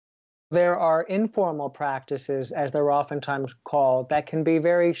There are informal practices, as they're oftentimes called, that can be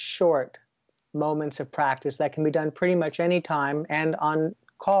very short moments of practice that can be done pretty much any time and on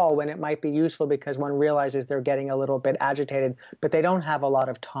call when it might be useful because one realizes they're getting a little bit agitated, but they don't have a lot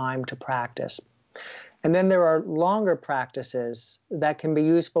of time to practice. And then there are longer practices that can be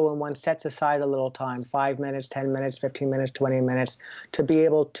useful when one sets aside a little time, 5 minutes, 10 minutes, 15 minutes, 20 minutes, to be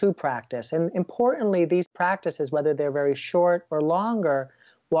able to practice. And importantly, these practices, whether they're very short or longer,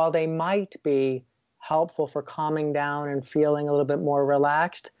 while they might be helpful for calming down and feeling a little bit more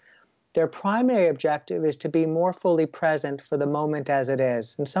relaxed, their primary objective is to be more fully present for the moment as it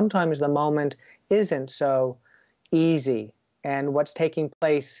is. And sometimes the moment isn't so easy, and what's taking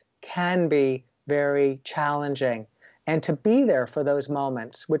place can be very challenging. And to be there for those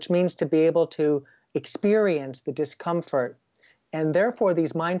moments, which means to be able to experience the discomfort. And therefore,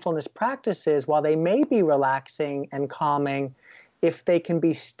 these mindfulness practices, while they may be relaxing and calming, if they can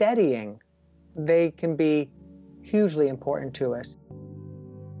be steadying, they can be hugely important to us.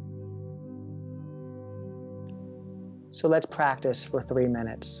 So let's practice for 3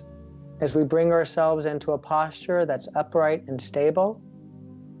 minutes. As we bring ourselves into a posture that's upright and stable,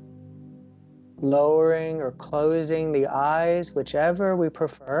 lowering or closing the eyes, whichever we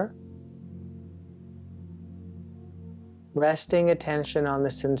prefer, resting attention on the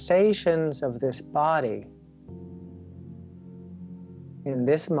sensations of this body in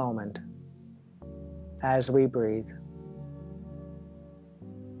this moment as we breathe.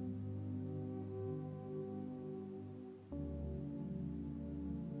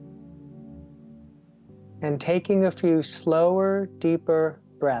 And taking a few slower, deeper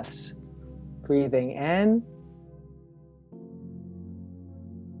breaths, breathing in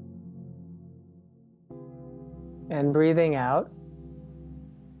and breathing out.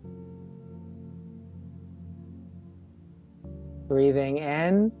 Breathing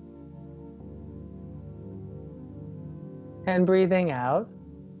in and breathing out.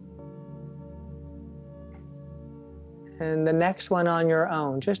 And the next one on your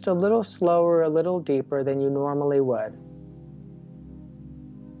own, just a little slower, a little deeper than you normally would.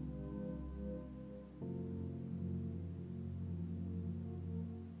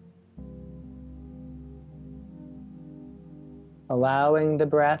 Allowing the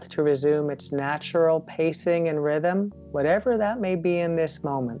breath to resume its natural pacing and rhythm, whatever that may be in this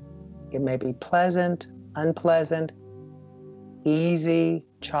moment. It may be pleasant, unpleasant, easy,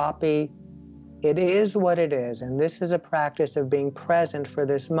 choppy. It is what it is, and this is a practice of being present for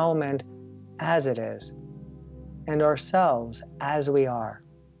this moment as it is, and ourselves as we are.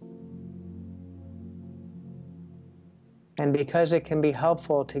 And because it can be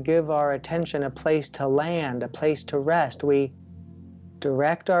helpful to give our attention a place to land, a place to rest, we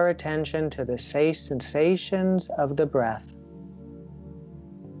direct our attention to the sensations of the breath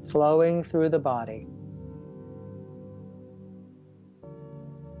flowing through the body.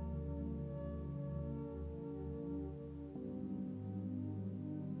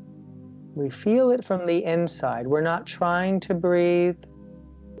 We feel it from the inside. We're not trying to breathe.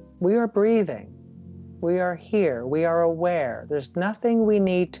 We are breathing. We are here. We are aware. There's nothing we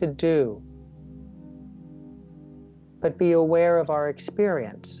need to do but be aware of our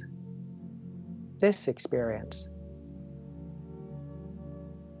experience, this experience.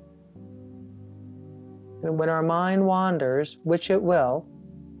 And when our mind wanders, which it will,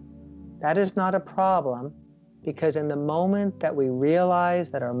 that is not a problem, because in the moment that we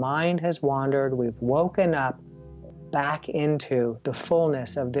realize that our mind has wandered, we've woken up back into the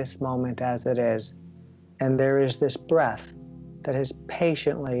fullness of this moment as it is. And there is this breath that has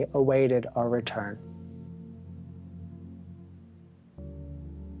patiently awaited our return.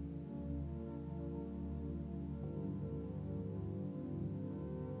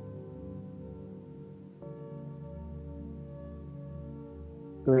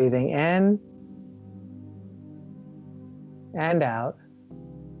 Breathing in and out,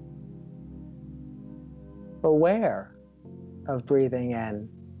 aware of breathing in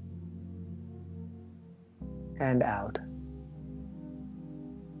and out,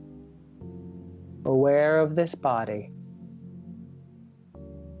 aware of this body,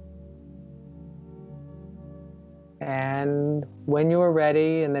 and when you are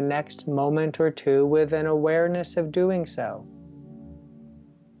ready in the next moment or two, with an awareness of doing so,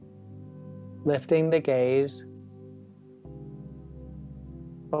 lifting the gaze,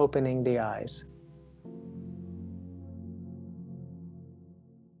 opening the eyes.